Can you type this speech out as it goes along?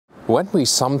When we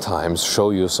sometimes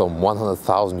show you some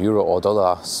 100,000 euro or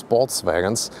dollar sports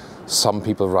wagons, some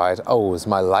people write, oh, it's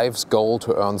my life's goal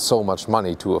to earn so much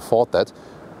money to afford that.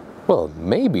 Well,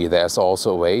 maybe there's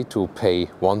also a way to pay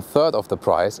 1/3 of the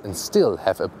price and still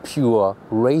have a pure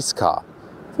race car.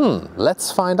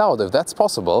 Let's find out if that's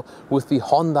possible with the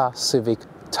Honda Civic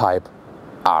Type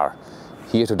R.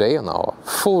 Here today on our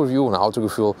full review on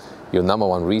Autogefühl, your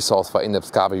 #1 resource for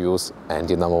in-depth car reviews and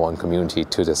your #1 community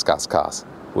to discuss cars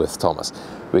with Thomas.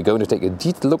 We're going to take a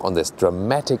detailed look on this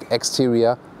dramatic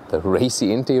exterior, the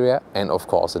racy interior, and of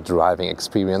course the driving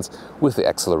experience with the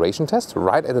acceleration test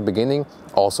right at the beginning,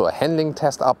 also a handling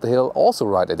test up the hill also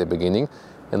right at the beginning,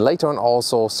 and later on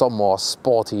also some more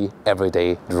sporty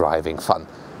everyday driving fun.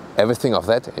 Everything of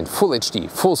that in full HD,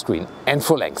 full screen and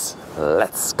full length.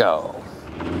 Let's go!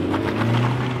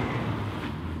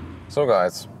 So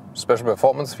guys, special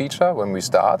performance feature when we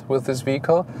start with this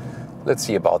vehicle. Let's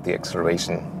see about the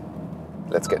acceleration.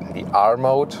 Let's get in the R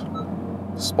mode,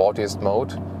 sportiest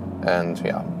mode, and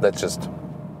yeah, let's just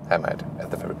hammer it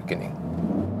at the very beginning.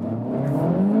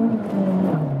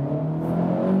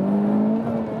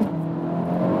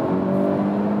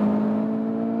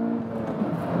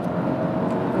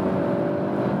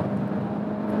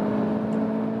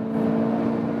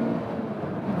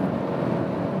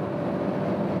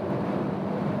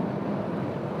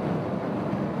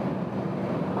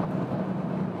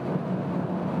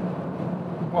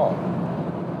 Wow,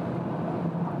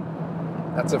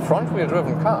 that's a front-wheel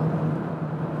driven car.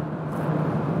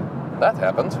 That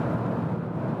happened.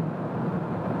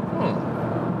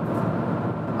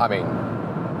 I mean,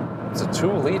 it's a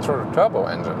 2-liter turbo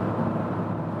engine.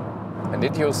 And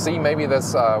did you see maybe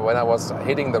this when I was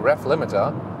hitting the ref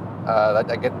limiter that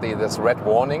I get this red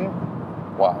warning?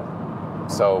 Wow.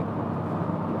 So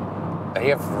they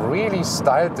have really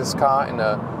styled this car in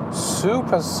a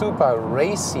super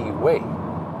racy way.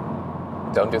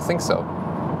 Don't you think so?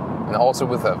 And also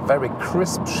with a very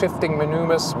crisp shifting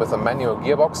maneuvers with a manual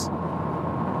gearbox.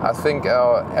 I think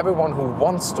everyone who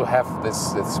wants to have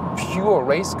this pure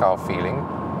race car feeling,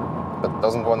 but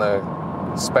doesn't want to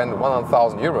spend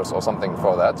 100,000 euros or something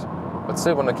for that, but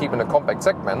still want to keep in a compact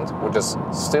segment, which is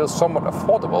still somewhat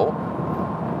affordable.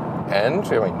 And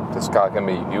I mean, this car can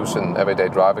be used in everyday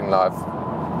driving life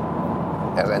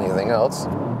as anything else.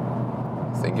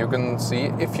 I think you can see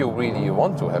if you really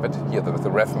want to have it here with the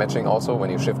ref matching also when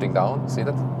you're shifting down. See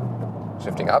that?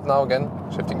 Shifting up now again,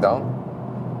 shifting down.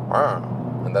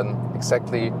 And then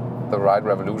exactly the right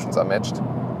revolutions are matched.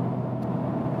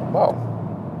 Wow.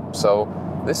 So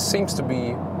this seems to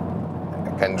be,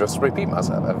 I can just repeat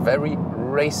myself, a very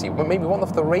racy, maybe one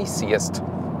of the raciest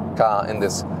car in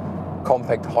this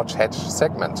compact hot hatch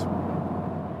segment.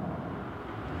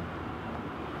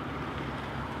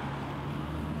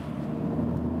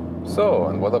 So,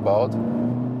 and what about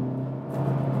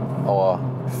our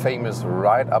famous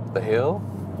ride up the hill?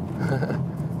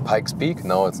 Pikes Peak?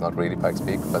 No, it's not really Pikes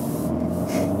Peak, but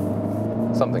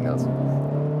something else.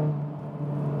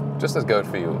 Just as good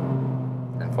for you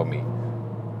and for me.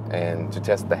 And to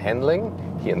test the handling,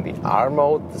 here in the R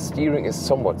mode, the steering is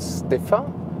somewhat stiffer,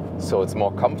 so it's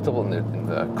more comfortable in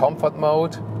the comfort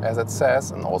mode, as it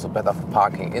says, and also better for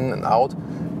parking in and out.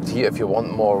 But here, if you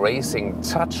want more racing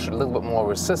touch, a little bit more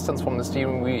resistance from the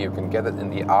steering wheel, you can get it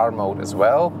in the R mode as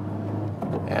well.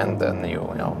 And then you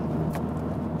know,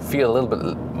 feel a little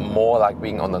bit more like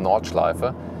being on the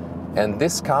Nordschleife. And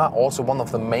this car, also one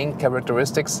of the main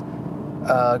characteristics,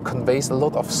 conveys a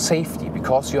lot of safety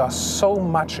because you are so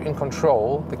much in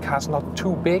control. The car's not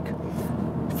too big.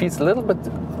 It feels a little bit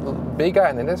bigger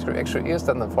and it actually is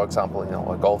than, for example,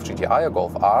 a Golf GTI or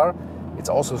Golf R. It's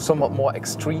also somewhat more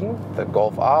extreme. The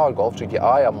Golf R or Golf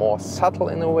GTI are more subtle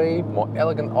in a way, more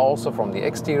elegant also from the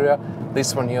exterior.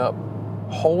 This one here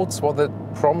holds what it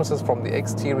promises from the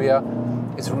exterior.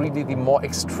 It's really the more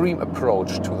extreme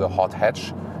approach to the hot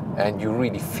hatch, and you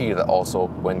really feel it also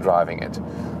when driving it.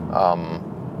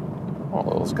 Well,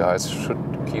 those guys should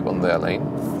keep on their lane.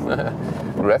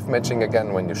 Rev matching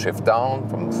again when you shift down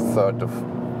from 3rd to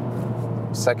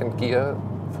 2nd gear,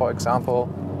 for example.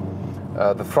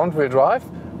 The front wheel drive,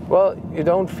 well, you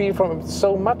don't feel from it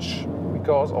so much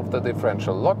because of the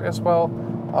differential lock as well.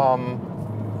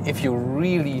 If you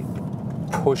really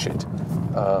push it,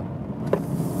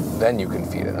 then you can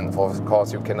feel it. And of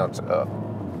course you cannot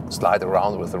slide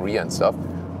around with the rear and stuff.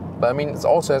 But I mean, it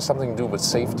also has something to do with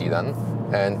safety then.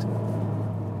 And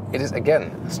it is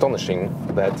again astonishing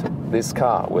that this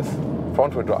car with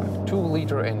front wheel drive,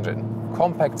 2-liter engine,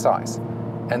 compact size,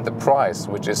 and the price,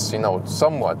 which is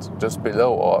somewhat just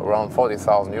below or around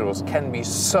 40,000 euros, can be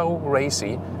so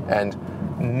racy, and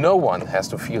no one has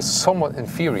to feel somewhat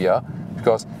inferior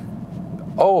because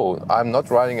oh, I'm not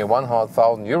riding a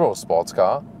 100,000 euro sports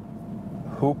car.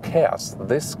 Who cares?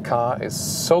 This car is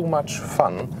so much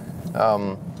fun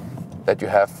that you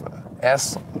have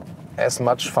as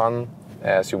much fun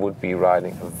as you would be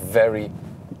riding a very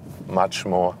much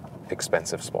more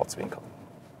expensive sports vehicle.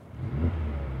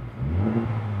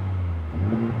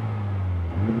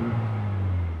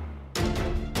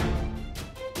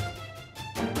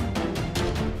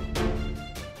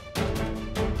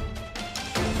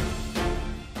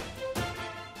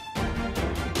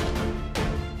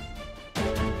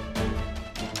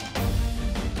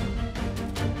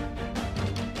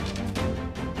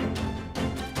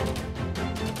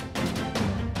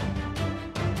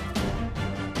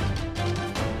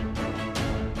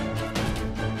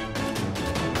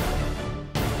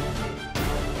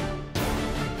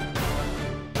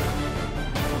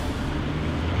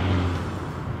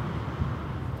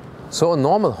 So a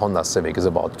normal Honda Civic is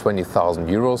about 20,000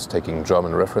 euros, taking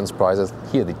German reference prices.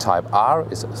 Here the Type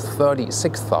R is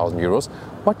 36,000 euros.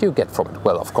 What do you get from it?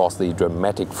 Well, of course, the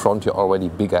dramatic front here already,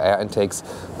 bigger air intakes,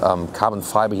 carbon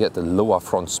fiber here at the lower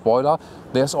front spoiler.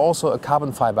 There's also a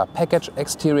carbon fiber package,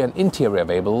 exterior and interior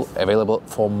available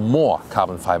for more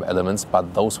carbon fiber elements,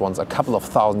 but those ones a couple of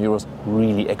thousand euros,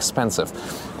 really expensive.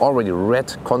 Already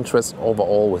red contrast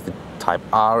overall with the Type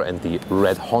R and the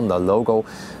red Honda logo.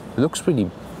 It looks really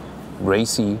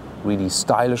racy, really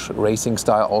stylish racing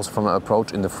style, also from an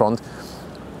approach in the front.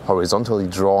 Horizontally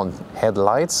drawn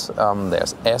headlights.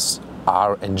 There's S,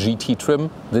 R and GT trim.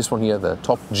 This one here, the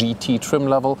top GT trim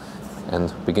level.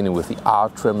 And beginning with the R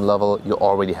trim level, you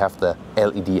already have the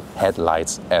LED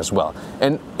headlights as well.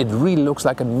 And it really looks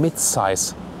like a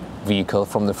mid-size vehicle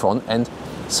from the front, and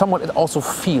somewhat it also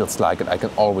feels like it, I can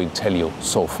already tell you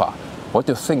so far. What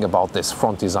do you think about this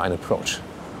front design approach?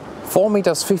 4,55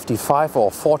 meters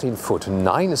or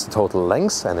 14'9" is the total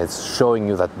length, and it's showing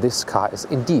you that this car is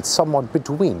indeed somewhat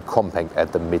between compact and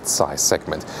the mid-size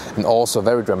segment. And also a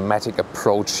very dramatic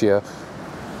approach here,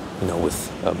 you know,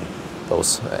 with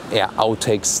those air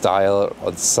outtake style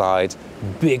on the side,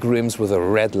 big rims with a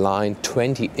red line,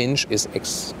 20-inch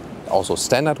is also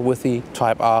standard with the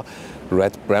Type R.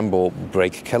 Red Brembo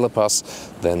brake calipers,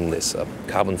 then this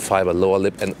carbon fiber lower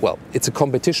lip, and well, it's a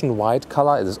competition white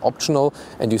color, it is optional,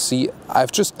 and you see I've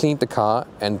just cleaned the car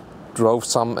and drove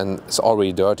some and it's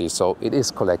already dirty, so it is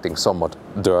collecting somewhat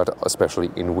dirt,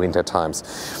 especially in winter times.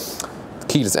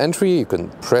 Keyless entry, you can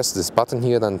press this button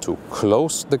here then to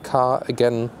close the car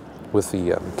again with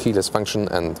the keyless function,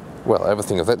 and well,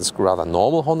 everything of that is rather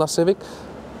normal Honda Civic.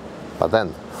 But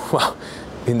then, well,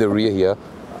 in the rear here,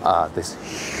 this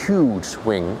huge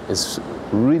wing is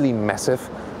really massive,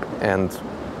 and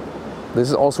this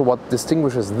is also what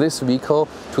distinguishes this vehicle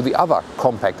to the other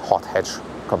compact hot hatch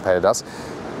competitors.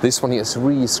 This one here is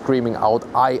really screaming out,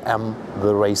 I am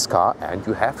the race car, and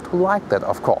you have to like that,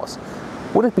 of course.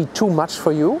 Would it be too much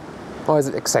for you, or is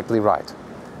it exactly right?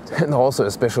 And also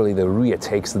especially the rear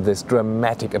takes this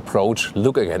dramatic approach.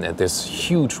 Look again at this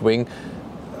huge wing.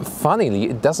 Funnily,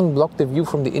 it doesn't block the view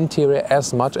from the interior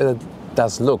as much as it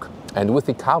does look. And with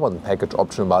the carbon package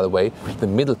option, by the way, the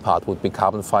middle part would be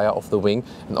carbon fiber of the wing,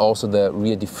 and also the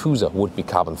rear diffuser would be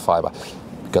carbon fiber.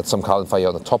 We've got some carbon fiber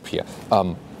on the top here,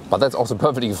 but that's also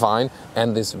perfectly fine.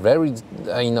 And this very,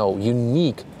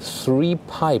 unique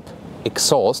 3-pipe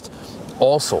exhaust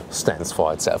also stands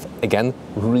for itself. Again,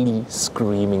 really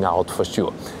screaming out for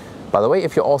sure. By the way,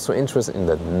 if you're also interested in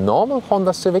the normal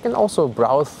Honda Civic and also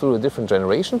browse through the different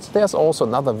generations, there's also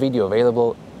another video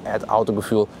available at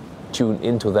Autogefühl. Tune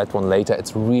into that one later.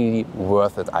 It's really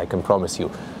worth it, I can promise you.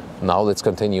 Now let's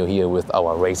continue here with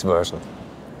our race version.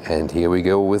 And here we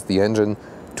go with the engine.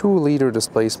 2-liter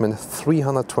displacement,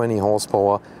 320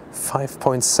 horsepower,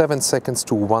 5.7 seconds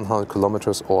to 100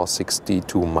 kilometers or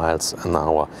 62 miles an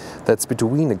hour. That's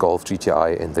between the Golf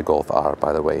GTI and the Golf R,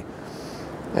 by the way.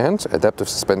 And adaptive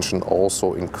suspension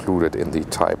also included in the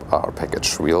Type R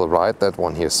package. We'll ride that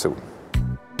one here soon.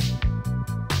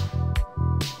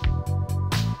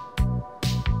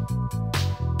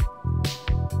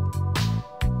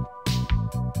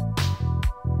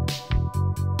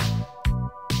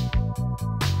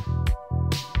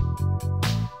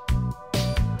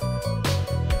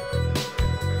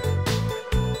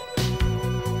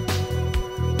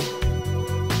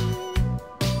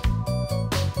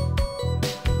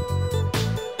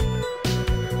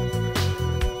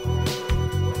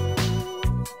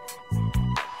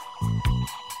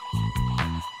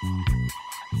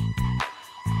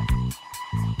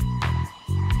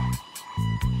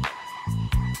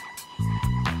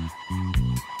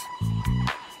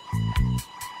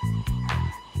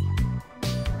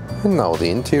 And now the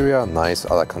interior, nice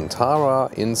Alcantara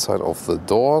inside of the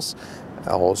doors,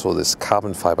 Also this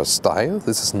carbon fiber style.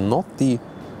 This is not the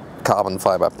carbon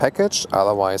fiber package,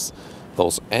 otherwise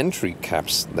those entry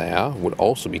caps there would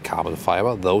also be carbon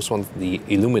fiber. Those ones, the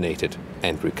illuminated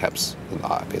entry caps that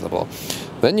are available.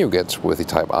 Then you get with the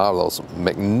Type R those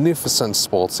magnificent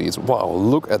sport seats. Wow,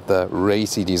 look at the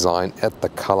racy design, at the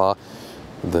color,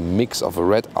 the mix of a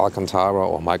red Alcantara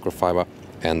or microfiber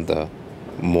and the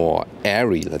more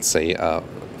airy, let's say,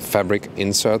 fabric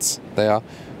inserts there.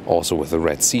 Also with the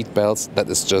red seat belts. That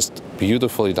is just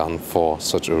beautifully done for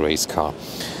such a race car.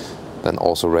 Then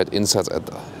also red inserts at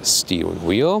the steering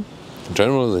wheel. In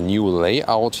general, the new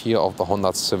layout here of the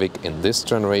Honda Civic in this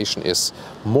generation is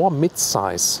more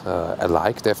mid-size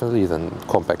alike, definitely, than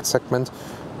compact segment.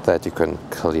 That you can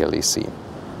clearly see.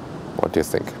 What do you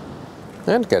think?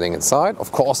 And getting inside,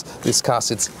 of course, this car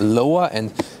sits lower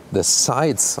and the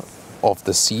sides of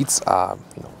the seats are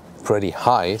pretty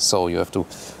high, so you have to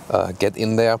get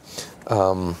in there.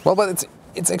 But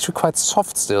it's actually quite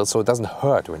soft still, so it doesn't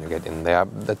hurt when you get in there.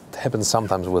 That happens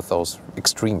sometimes with those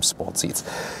extreme sport seats.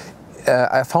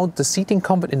 I found the seating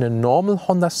comfort in a normal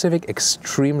Honda Civic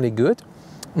extremely good.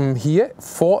 Here,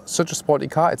 for such a sporty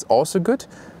car, it's also good.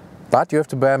 But you have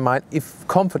to bear in mind, if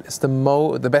comfort is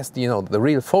the best, the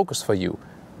real focus for you,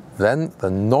 then the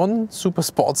non-super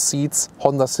sport seats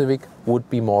Honda Civic would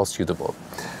be more suitable.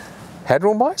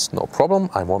 Headroom-wise, no problem.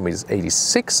 I'm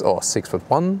 1m86 or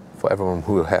 6'1". For everyone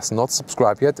who has not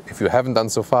subscribed yet, if you haven't done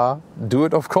so far, do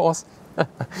it, of course.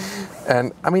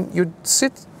 And I mean, you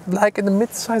sit like in a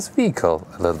mid-size vehicle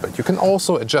a little bit. You can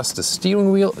also adjust the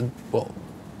steering wheel. And, well,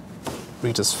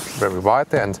 reach is very wide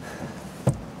there and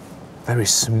very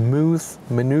smooth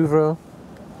maneuver.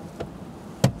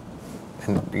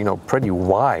 And pretty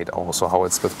wide also how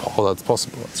it's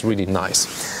possible. It's really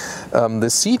nice. The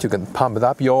seat, you can pump it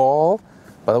up, yaw.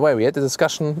 By the way, we had the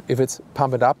discussion if it's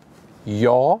pump it up,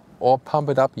 yaw, or pump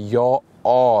it up, yaw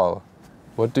all.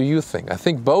 What do you think? I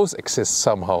think both exist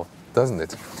somehow, doesn't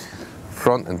it?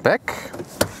 Front and back.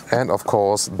 And of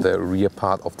course, the rear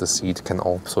part of the seat can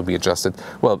also be adjusted.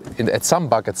 Well, at some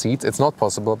bucket seats, it's not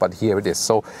possible, but here it is.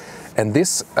 So, and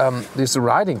this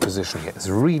riding position here is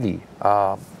really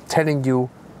telling you,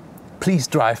 please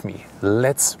drive me,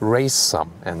 let's race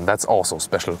some. And that's also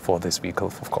special for this vehicle,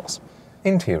 of course.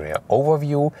 Interior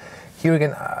overview. Here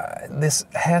again, this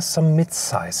has some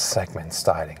mid-size segment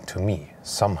styling to me,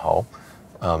 somehow.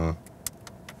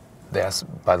 There's,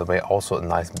 by the way, also a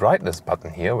nice brightness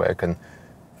button here where you can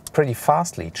pretty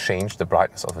fastly change the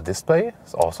brightness of the display.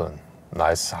 It's also a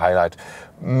nice highlight.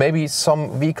 Maybe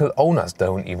some vehicle owners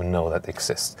don't even know that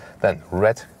exists. Then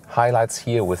red highlights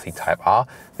here with the Type R.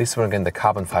 This one again the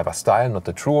carbon fiber style, not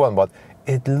the true one, but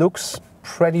it looks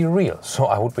pretty real, so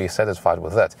I would be satisfied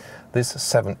with that. This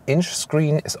 7-inch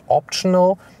screen is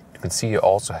optional. You can see you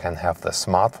also can have the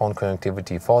smartphone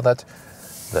connectivity for that.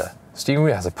 The steering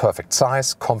wheel has a perfect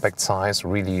size, compact size,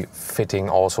 really fitting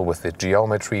also with the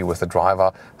geometry, with the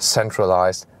driver,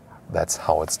 centralized. That's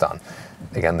how it's done.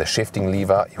 Again, the shifting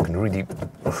lever, you can really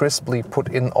crisply put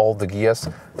in all the gears.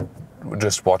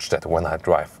 Just watch that when I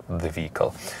drive the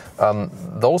vehicle.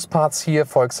 Those parts here,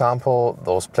 for example,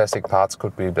 those plastic parts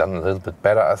could be done a little bit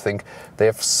better, I think. They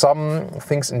have some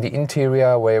things in the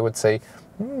interior where I would say,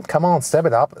 come on, step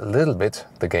it up a little bit,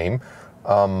 the game.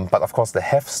 But of course, they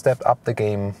have stepped up the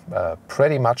game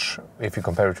pretty much if you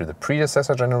compare it to the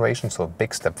predecessor generation, so a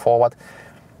big step forward.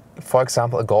 For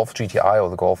example, a Golf GTI or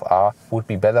the Golf R would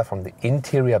be better from the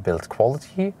interior build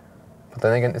quality, but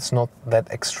then again, it's not that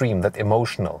extreme, that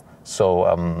emotional.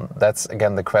 So that's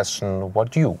again the question,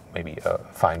 what you maybe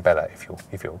find better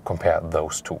if you compare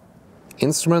those two.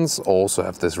 Instruments also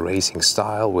have this racing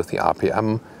style with the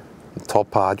RPM. The top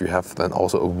part you have then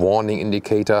also a warning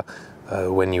indicator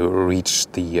when you reach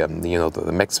the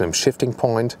the maximum shifting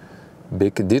point.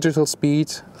 Big digital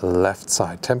speed, left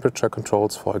side temperature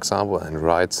controls, for example, and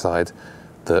right side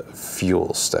the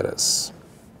fuel status.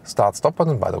 Start stop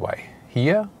button, by the way.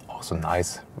 Here also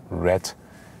nice red.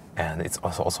 And it's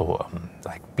also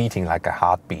like beating like a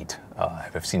heartbeat.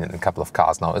 I've seen it in a couple of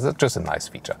cars now. It's just a nice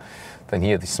feature. Then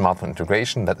here the smartphone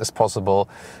integration, that is possible.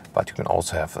 But you can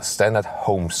also have a standard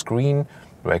home screen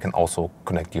where you can also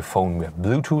connect your phone with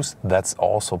Bluetooth. That's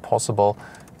also possible.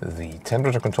 The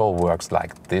temperature control works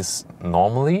like this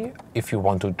normally. If you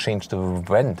want to change the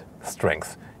vent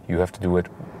strength, you have to do it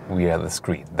via the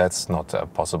screen. That's not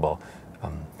possible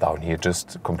down here,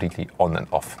 just completely on and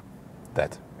off.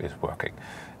 That is working.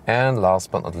 And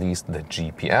last but not least, the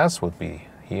GPS would be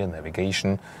here,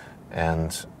 navigation.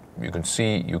 And you can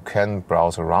see you can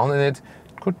browse around in it.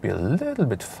 It could be a little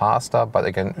bit faster, but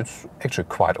again, it's actually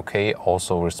quite okay,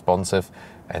 also responsive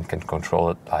and can control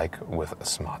it like with a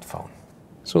smartphone.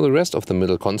 So the rest of the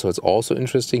middle console is also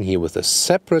interesting here with the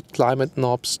separate climate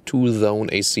knobs, 2-zone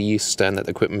AC, standard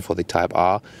equipment for the Type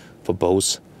R for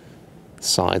both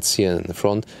sides here in the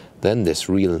front. Then this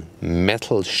real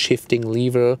metal shifting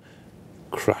lever,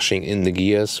 crushing in the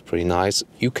gears, pretty nice.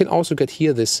 You can also get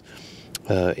here this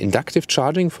inductive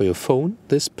charging for your phone,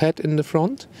 this pad in the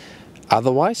front.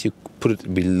 Otherwise, you put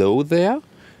it below there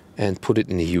and put it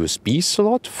in a USB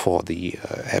slot for the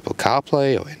Apple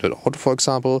CarPlay or Android Auto, for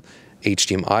example.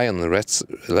 HDMI on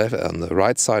the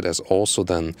right side. There's also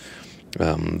then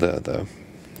the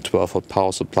 12-volt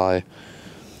power supply.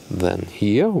 Then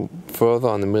here, further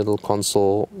on the middle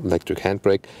console, electric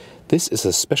handbrake. This is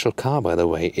a special car, by the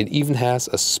way. It even has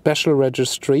a special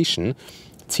registration.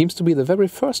 It seems to be the very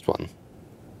first one.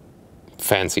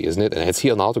 Fancy, isn't it? And it's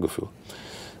here on Autogefühl.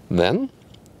 Then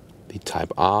the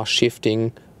Type R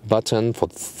shifting button for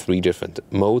 3 different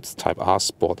modes, Type R,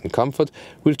 Sport and Comfort.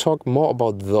 We'll talk more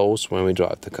about those when we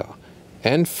drive the car.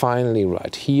 And finally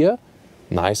right here,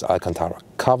 nice Alcantara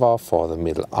cover for the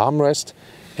middle armrest.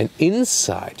 And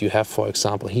inside you have, for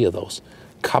example, here those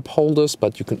cup holders,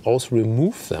 but you can also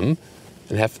remove them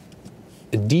and have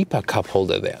a deeper cup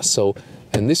holder there. So,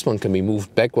 and this one can be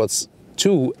moved backwards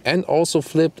too and also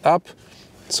flipped up.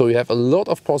 So you have a lot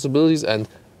of possibilities, and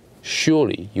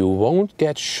surely you won't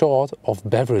get short of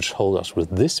beverage holders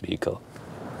with this vehicle.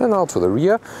 And now to the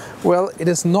rear. Well, it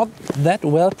is not that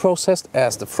well processed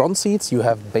as the front seats. You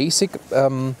have basic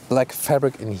black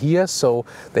fabric in here, so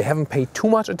they haven't paid too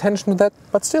much attention to that,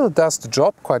 but still it does the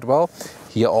job quite well.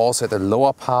 Here also at the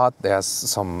lower part there's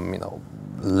some,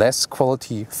 less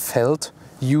quality felt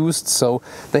used, so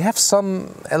they have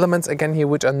some elements again here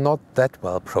which are not that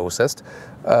well processed,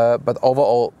 but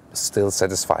overall still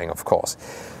satisfying, of course.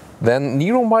 Then knee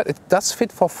room wide, it does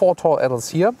fit for 4 tall adults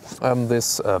here.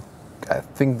 I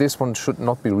think this one should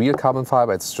not be real carbon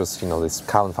fiber, it's just this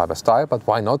carbon fiber style, but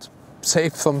why not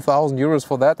save some €1,000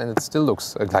 for that and it still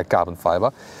looks like carbon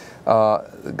fiber.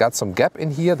 Got some gap in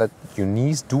here that your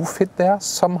knees do fit there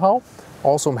somehow.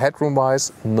 Also headroom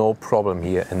wise, no problem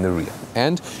here in the rear.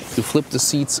 And you flip the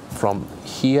seats from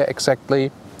here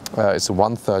exactly. It's a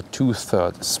 1/3,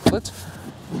 2/3 split.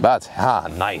 But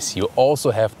nice, you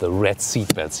also have the red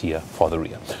seat belts here for the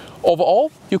rear.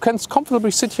 Overall, you can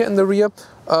comfortably sit here in the rear.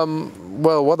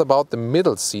 Well, what about the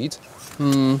middle seat?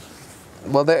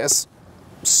 Well, there is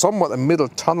somewhat a middle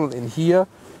tunnel in here.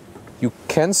 You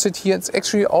can sit here. It's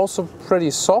actually also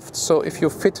pretty soft. So if you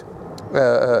fit,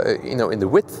 in the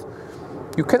width,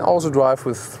 you can also drive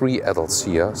with 3 adults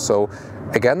here. So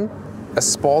again, a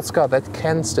sports car that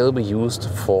can still be used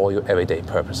for your everyday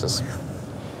purposes.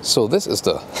 So this is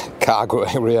the cargo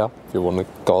area, if you want to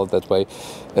call it that way.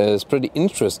 It's pretty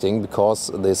interesting because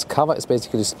this cover is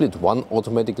basically split. One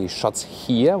automatically shuts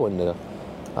here when the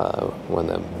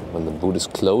boot is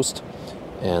closed,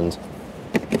 and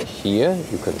here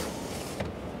you can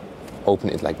open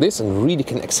it like this and really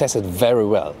can access it very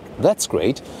well. That's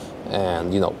great,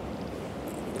 and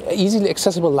easily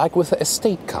accessible like with an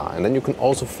estate car. And then you can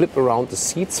also flip around the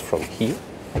seats from here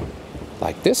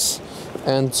like this.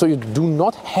 And so you do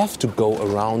not have to go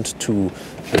around to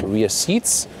the rear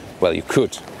seats. Well, you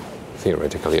could,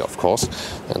 theoretically, of course,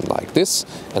 and like this.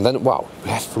 And then, wow,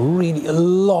 you have really a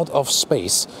lot of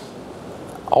space.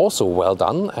 Also well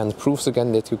done, and proves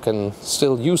again that you can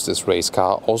still use this race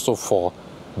car also for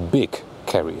big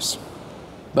carries.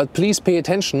 But please pay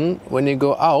attention when you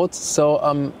go out.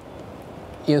 So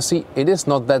you see, it is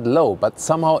not that low, but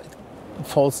somehow it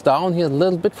falls down here a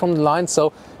little bit from the line.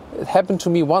 So it happened to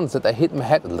me once that I hit my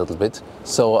head a little bit,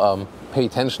 so pay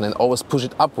attention and always push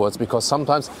it upwards, because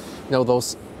sometimes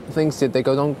those things that they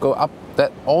don't go up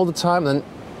that all the time, then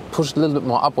push it a little bit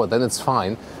more upward, then it's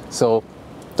fine. So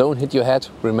don't hit your head,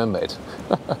 remember it.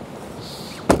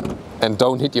 And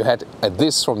don't hit your head at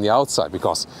this from the outside,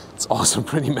 because it's also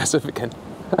pretty massive again.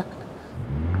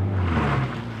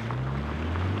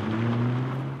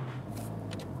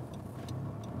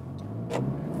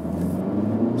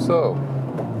 So,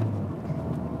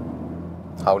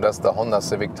 how does the Honda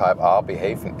Civic Type R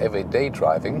behave in everyday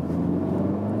driving?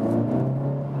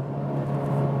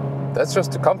 That's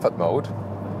just the comfort mode.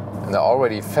 And I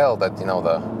already felt that,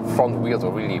 the front wheels were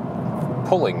really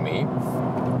pulling me.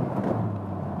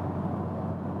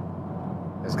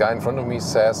 This guy in front of me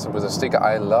says with a sticker,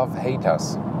 "I love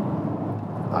haters."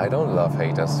 I don't love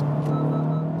haters.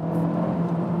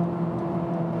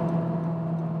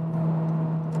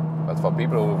 But for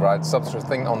people who write such a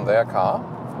thing on their car,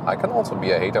 I can also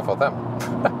be a hater for them.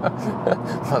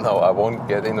 No, I won't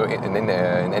get in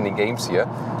any games here.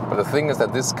 But the thing is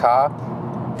that this car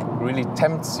really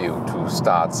tempts you to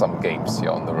start some games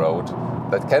here on the road.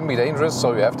 That can be dangerous,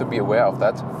 so you have to be aware of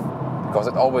that. because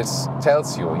it always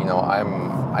tells you, you know,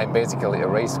 I'm basically a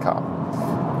race car.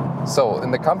 So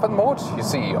in the comfort mode, you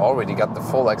see you already got the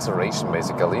full acceleration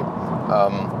basically.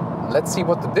 Let's see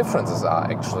what the differences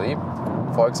are actually.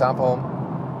 For example,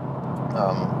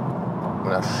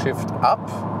 when I shift up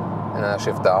and then I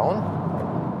shift down,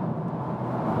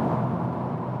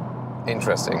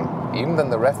 interesting. Even then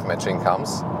the ref matching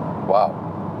comes, wow,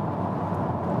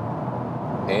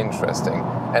 interesting.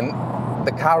 And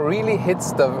the car really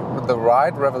hits the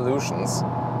right revolutions.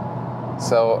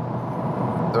 So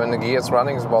when the gear is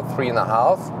running, it's about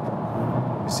 3.5.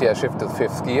 You see I shift to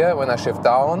 5th gear. When I shift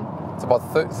down, it's about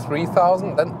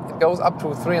 3,000. Then it goes up to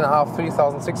 3.5,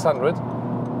 3,600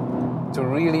 to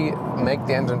really make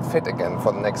the engine fit again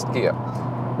for the next gear.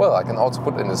 Well, I can also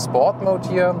put in the sport mode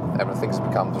here. Everything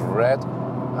becomes red.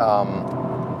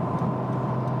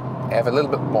 I have a little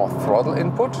bit more throttle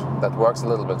input. That works a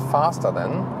little bit faster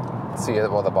then. See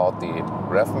what about the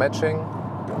rev matching.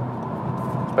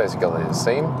 It's basically the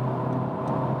same.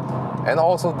 And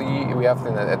also we have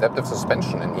the adaptive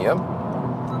suspension in here.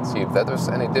 See if that is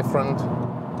any different.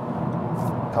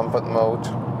 Comfort mode.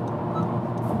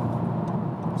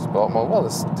 Sport mode. Well,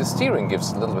 the steering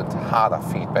gives a little bit harder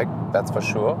feedback, that's for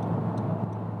sure.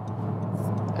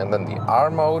 And then the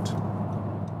R mode.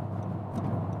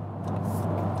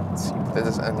 Let's see if that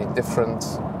is any different.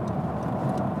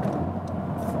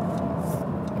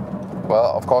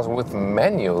 Well, of course, with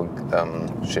manual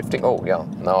shifting. Oh, yeah.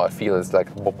 Now I feel it's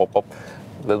like bop, bop, bop,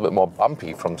 a little bit more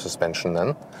bumpy from suspension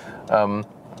then. But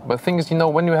the thing is, you know,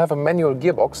 when you have a manual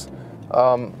gearbox,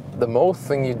 the most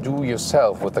thing you do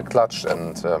yourself with the clutch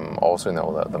and also, you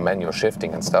know, the manual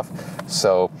shifting and stuff.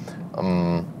 So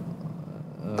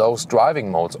those driving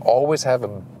modes always have a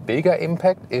bigger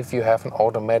impact if you have an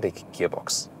automatic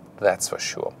gearbox. That's for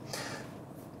sure.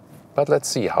 But let's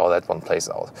see how that one plays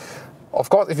out. Of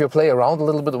course, if you play around a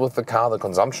little bit with the car, the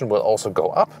consumption will also go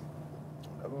up.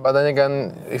 But then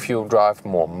again, if you drive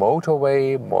more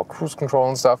motorway, more cruise control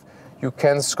and stuff, you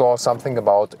can score something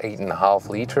about 8.5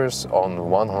 liters on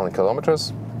 100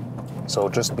 kilometers. So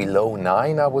just below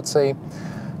 9, I would say.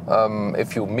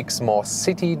 If you mix more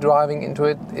city driving into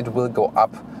it, it will go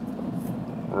up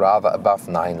rather above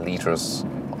 9 liters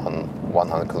on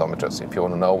 100 kilometers. If you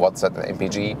want to know what's that in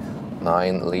MPG,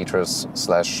 9 liters /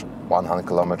 100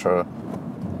 kilometer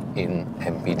in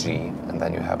MPG, and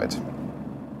then you have it.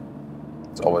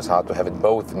 It's always hard to have it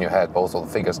both in your head, both of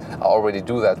the figures. I already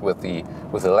do that with the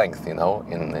length, you know,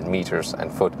 in meters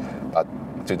and foot, but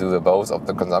to do the both of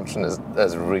the consumption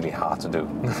is really hard to do.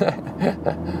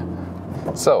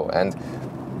 So, and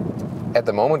at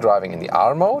the moment driving in the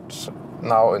R mode,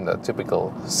 now in the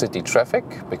typical city traffic,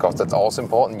 because that's also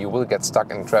important. You will get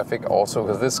stuck in traffic also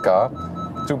with this car.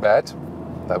 Too bad.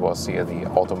 That was here the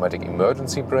automatic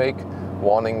emergency brake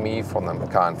warning me from the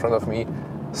car in front of me.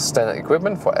 Standard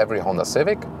equipment for every Honda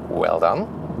Civic. Well done.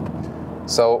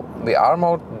 So the R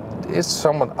mode is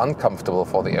somewhat uncomfortable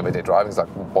for the everyday driving. It's like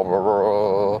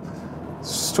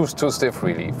it's too stiff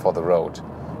really for the road.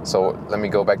 So let me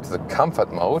go back to the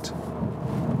comfort mode.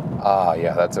 Ah,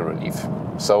 yeah, that's a relief.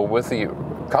 So with the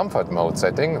comfort mode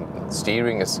setting,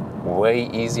 steering is way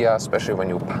easier, especially when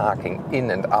you're parking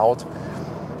in and out.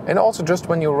 And also just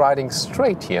when you're riding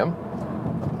straight here,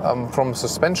 from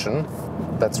suspension,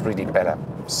 that's really better.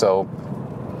 So,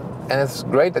 and it's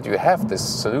great that you have this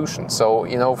solution. So,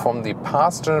 you know, from the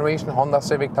past generation Honda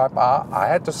Civic Type R, I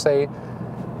had to say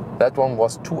that one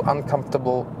was too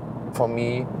uncomfortable for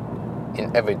me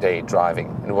in everyday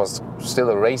driving. It was still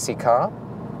a racy car,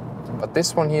 but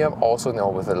this one here, also, you know,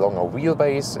 with a longer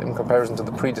wheelbase in comparison to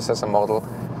the predecessor model,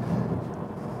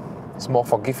 it's more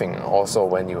forgiving. Also,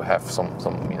 when you have some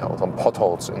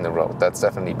potholes in the road, that's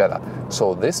definitely better.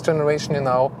 So this generation, you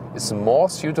know, is more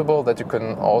suitable that you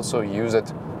can also use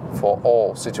it for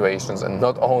all situations and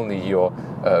not only your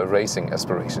racing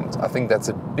aspirations. I think that's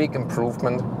a big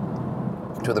improvement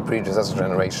to the predecessor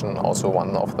generation. Also,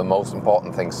 one of the most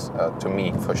important things to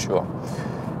me, for sure.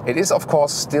 It is, of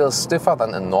course, still stiffer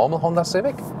than a normal Honda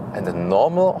Civic, and the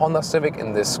normal Honda Civic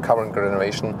in this current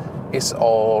generation is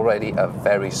already a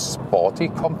very sporty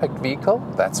compact vehicle,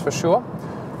 that's for sure.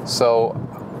 So,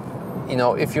 you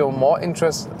know, if you're more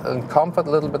interested in comfort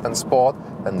a little bit than sport,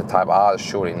 then the Type R is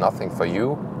surely nothing for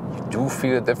you. You do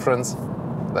feel a difference.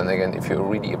 Then again, if you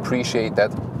really appreciate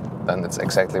that, then it's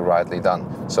exactly rightly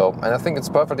done. So, and I think it's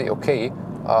perfectly okay,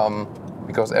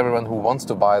 because everyone who wants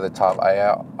to buy the Type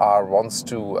R wants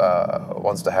to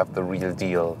have the real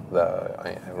deal,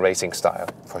 the racing style,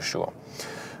 for sure.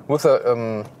 With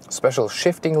a special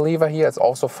shifting lever here, it's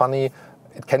also funny.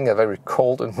 It can get very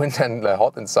cold in winter and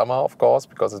hot in summer, of course,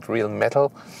 because it's real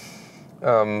metal.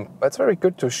 It's very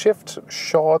good to shift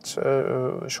short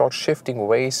shifting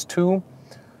ways too.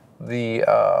 The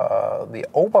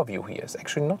overview here is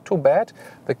actually not too bad.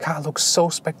 The car looks so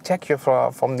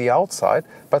spectacular from the outside,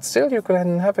 but still you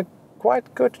can have a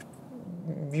quite good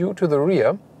view to the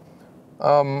rear,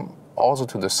 also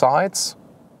to the sides.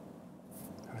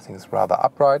 Everything is rather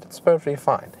upright. It's perfectly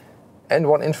fine. And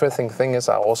one interesting thing is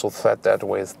I also said that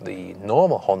with the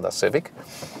normal Honda Civic,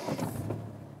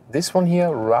 this one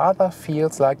here rather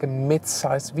feels like a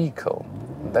mid-size vehicle.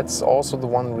 That's also the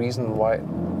one reason why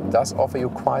it does offer you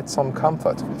quite some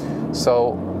comfort.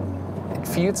 So it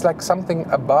feels like something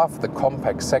above the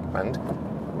compact segment.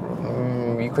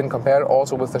 You can compare it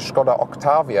also with the Skoda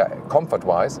Octavia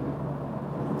comfort-wise.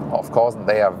 Of course,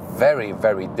 they are very,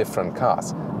 very different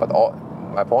cars. But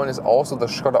my point is also the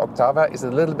Skoda Octavia is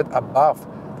a little bit above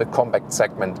the compact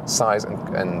segment size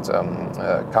and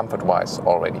comfort-wise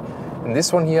already. And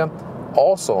this one here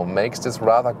also makes this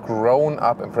rather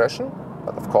grown-up impression.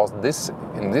 But of course,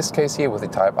 in this case here with the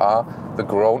Type R, the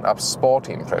grown-up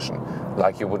sporty impression,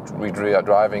 like you would be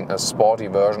driving a sporty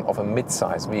version of a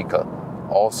mid-size vehicle.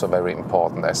 Also a very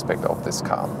important aspect of this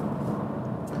car.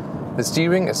 The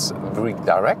steering is very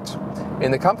direct.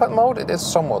 In the comfort mode, it is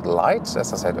somewhat light,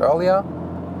 as I said earlier.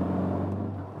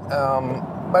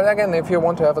 But again, if you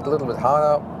want to have it a little bit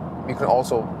harder, you can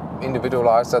also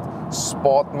individualize that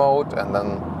sport mode, and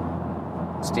then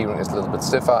steering is a little bit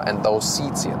stiffer. And those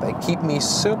seats here, they keep me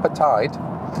super tight.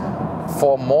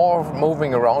 For more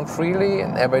moving around freely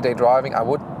in everyday driving, I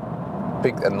would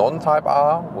pick a non-Type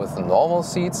R with normal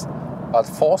seats. But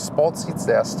for sport seats,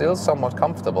 they are still somewhat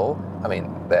comfortable. I mean,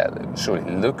 they surely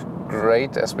look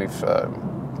great, as we've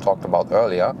talked about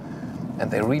earlier. And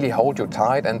they really hold you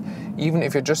tight. And even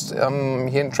if you're just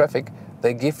here in traffic,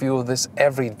 they give you this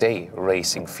everyday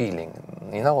racing feeling.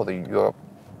 You know, you're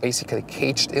basically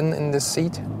caged in this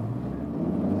seat.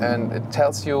 And it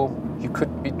tells you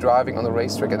could be driving on the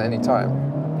racetrack at any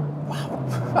time. Wow.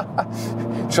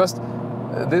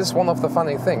 This is one of the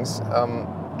funny things.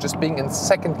 Just being in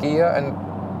second gear and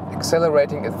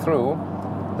accelerating it through,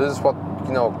 this is what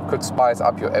could spice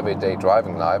up your everyday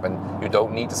driving life, and you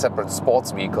don't need a separate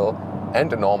sports vehicle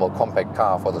and a normal compact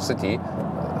car for the city,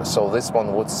 so this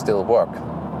one would still work.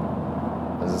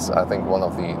 This is, I think, one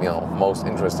of the most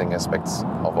interesting aspects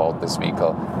about this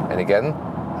vehicle. And again,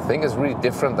 I think it's really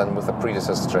different than with the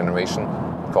predecessor generation,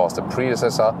 because the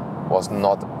predecessor was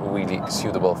not really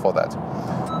suitable for that.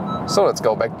 So let's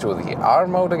go back to the R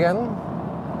mode again.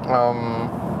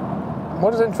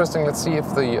 What is interesting, let's see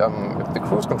if the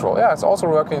cruise control, it's also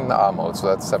working in the R mode, so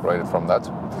that's separated from that.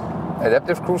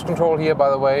 Adaptive cruise control here, by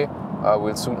the way,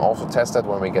 we'll soon also test that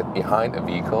when we get behind a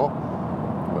vehicle.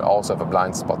 We also have a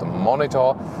blind spot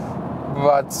monitor,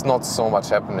 but it's not so much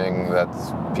happening that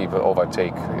people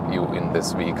overtake you in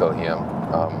this vehicle here.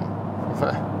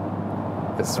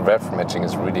 This rev matching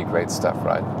is really great stuff,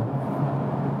 right?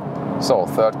 So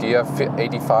third gear,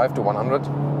 85 to 100.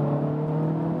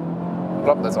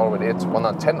 Plop, that's already it,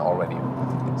 110 already.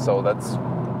 So that's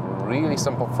really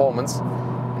some performance.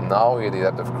 Now here the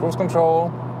adaptive cruise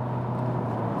control,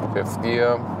 fifth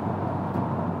gear.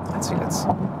 Let's see, let's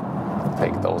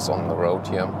take those on the road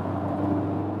here.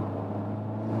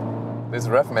 This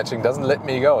rev matching doesn't let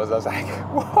me go, so I was like,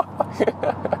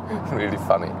 really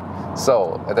funny.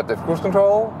 So adaptive cruise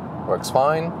control works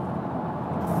fine,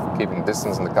 keeping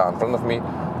distance in the car in front of me.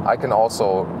 I can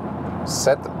also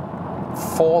set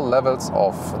 4 levels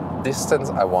of distance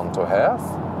I want to have.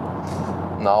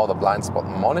 Now the blind spot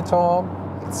monitor.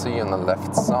 Let's see on the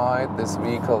left side, this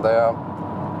vehicle there.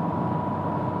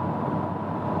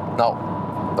 Now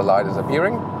the light is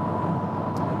appearing.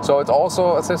 So it's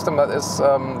also a system that is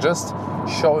just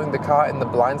showing the car in the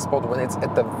blind spot when it's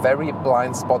at the very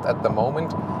blind spot at the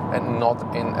moment and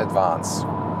not in advance.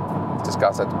 We've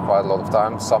discussed that quite a lot of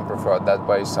times. Some prefer it that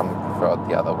way, some prefer it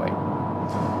the other way.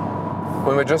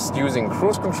 When we're just using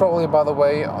cruise control here, by the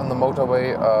way, on the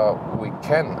motorway, we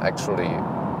can actually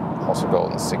also go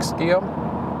in 6th gear.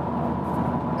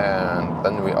 And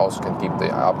then we also can keep the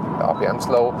RPMs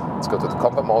low. Let's go to the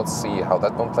comfort mode, see how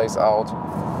that one plays out.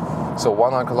 So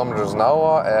 100 kilometers an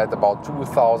hour at about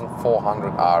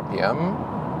 2,400 RPM.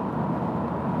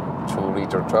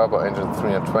 2-liter turbo engine,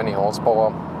 320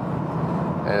 horsepower.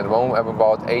 And at the moment I have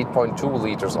about 8.2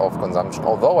 liters of consumption,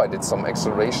 although I did some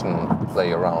acceleration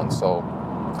play around. So,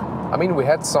 I mean, we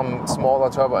had some smaller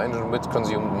turbo engine which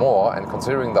consumed more, and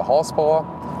considering the horsepower,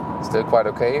 still quite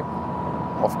okay.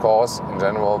 Of course, in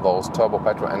general, those turbo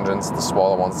petrol engines, the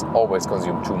smaller ones, always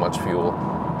consume too much fuel,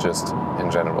 just in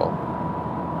general.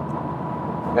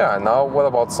 Yeah, and now what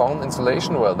about sound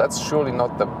insulation? Well, that's surely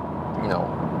not the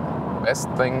best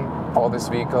thing for this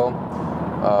vehicle.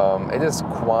 It is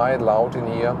quite loud in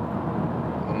here.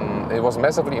 It was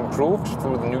massively improved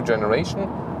through the new generation,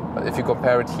 but if you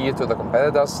compare it here to the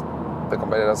competitors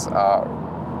are,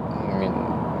 I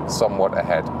mean, somewhat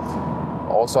ahead.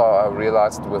 Also, I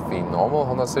realized with the normal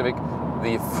Honda Civic,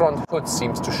 the front hood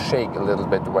seems to shake a little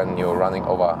bit when you're running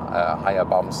over higher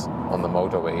bumps on the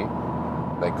motorway.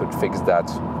 They could fix that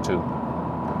too.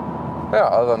 Yeah,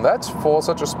 other than that, for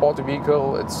such a sporty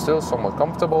vehicle, it's still somewhat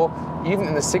comfortable. Even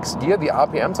in the 6th gear, the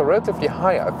RPMs are relatively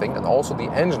high, I think, and also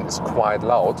the engine is quite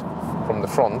loud from the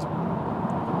front.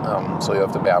 So you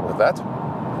have to bear with that.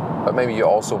 But maybe you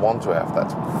also want to have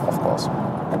that, of course.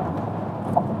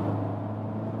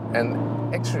 And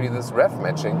actually, this rev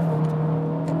matching,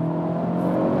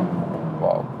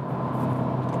 wow,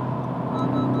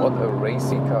 what a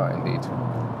racy car indeed.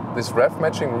 This rev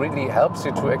matching really helps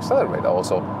you to accelerate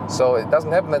also. So it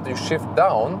doesn't happen that you shift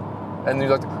down and you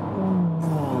like,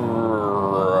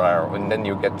 and then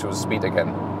you get to speed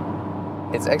again.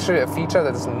 It's actually a feature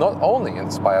that is not only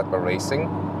inspired by racing,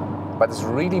 but it's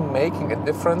really making a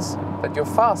difference that you're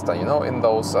faster, you know, in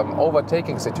those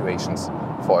overtaking situations,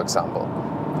 for example.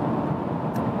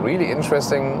 Really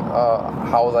interesting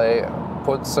how they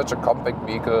put such a compact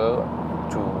vehicle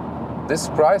to this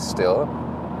price still,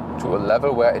 to a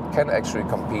level where it can actually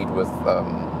compete with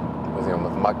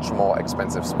much more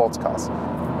expensive sports cars.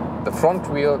 The front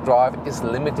wheel drive is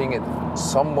limiting it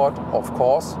somewhat, of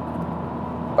course,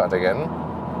 but again,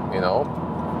 you know,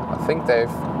 I think they've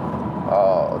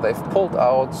pulled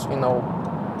out, you know,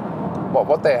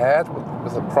 what they had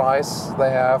with the price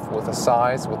they have, with the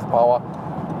size, with the power.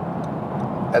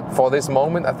 For this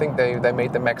moment, I think they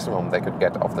made the maximum they could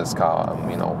get of this car,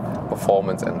 you know,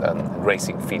 performance and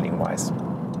racing feeling wise.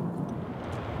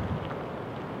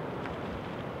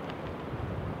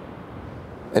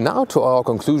 And now to our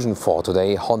conclusion for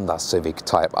today, Honda Civic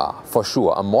Type R. For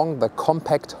sure, among the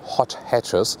compact hot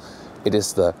hatches, it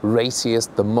is the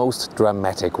raciest, the most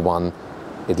dramatic one.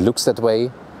 It looks that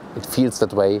way, it feels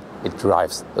that way, it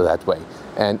drives that way.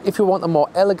 And if you want a more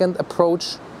elegant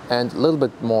approach and a little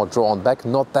bit more drawn back,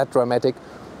 not that dramatic,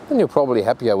 then you're probably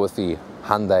happier with the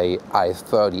Hyundai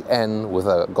i30N, with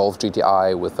a Golf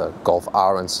GTI, with a Golf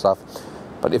R and stuff.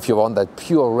 But if you want that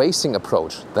pure racing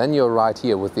approach, then you're right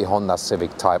here with the Honda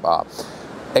Civic Type R.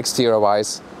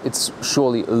 Exterior-wise, it's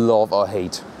surely love or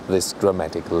hate, this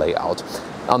dramatic layout.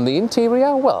 On the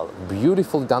interior, well,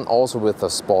 beautifully done also with the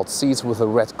sport seats, with the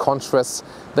red contrasts.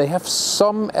 They have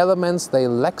some elements they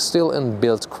lack still in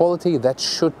build quality that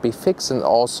should be fixed and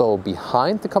also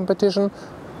behind the competition.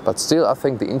 But still, I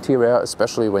think the interior,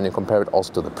 especially when you compare it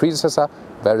also to the predecessor,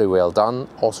 very well done.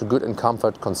 Also good in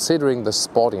comfort considering the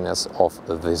sportiness of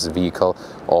this vehicle,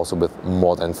 also with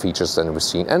modern features than we've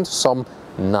seen, and some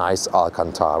nice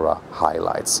Alcantara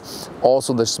highlights.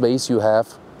 Also the space you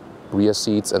have, rear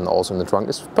seats and also in the trunk,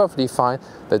 is perfectly fine.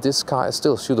 That this car is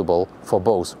still suitable for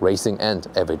both racing and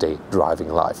everyday driving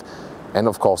life. And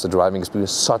of course the driving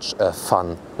experience, such a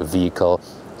fun vehicle.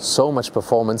 So much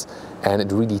performance, and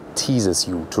it really teases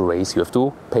you to race. You have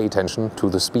to pay attention to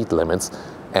the speed limits,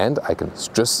 and I can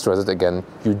just stress it again,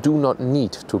 you do not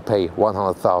need to pay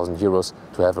 100,000 euros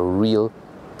to have a real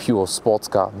pure sports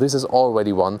car. This is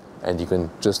already one, and you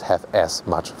can just have as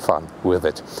much fun with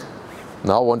it.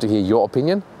 Now I want to hear your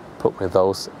opinion. Put me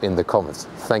those in the comments.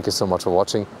 Thank you so much for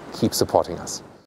watching. Keep supporting us.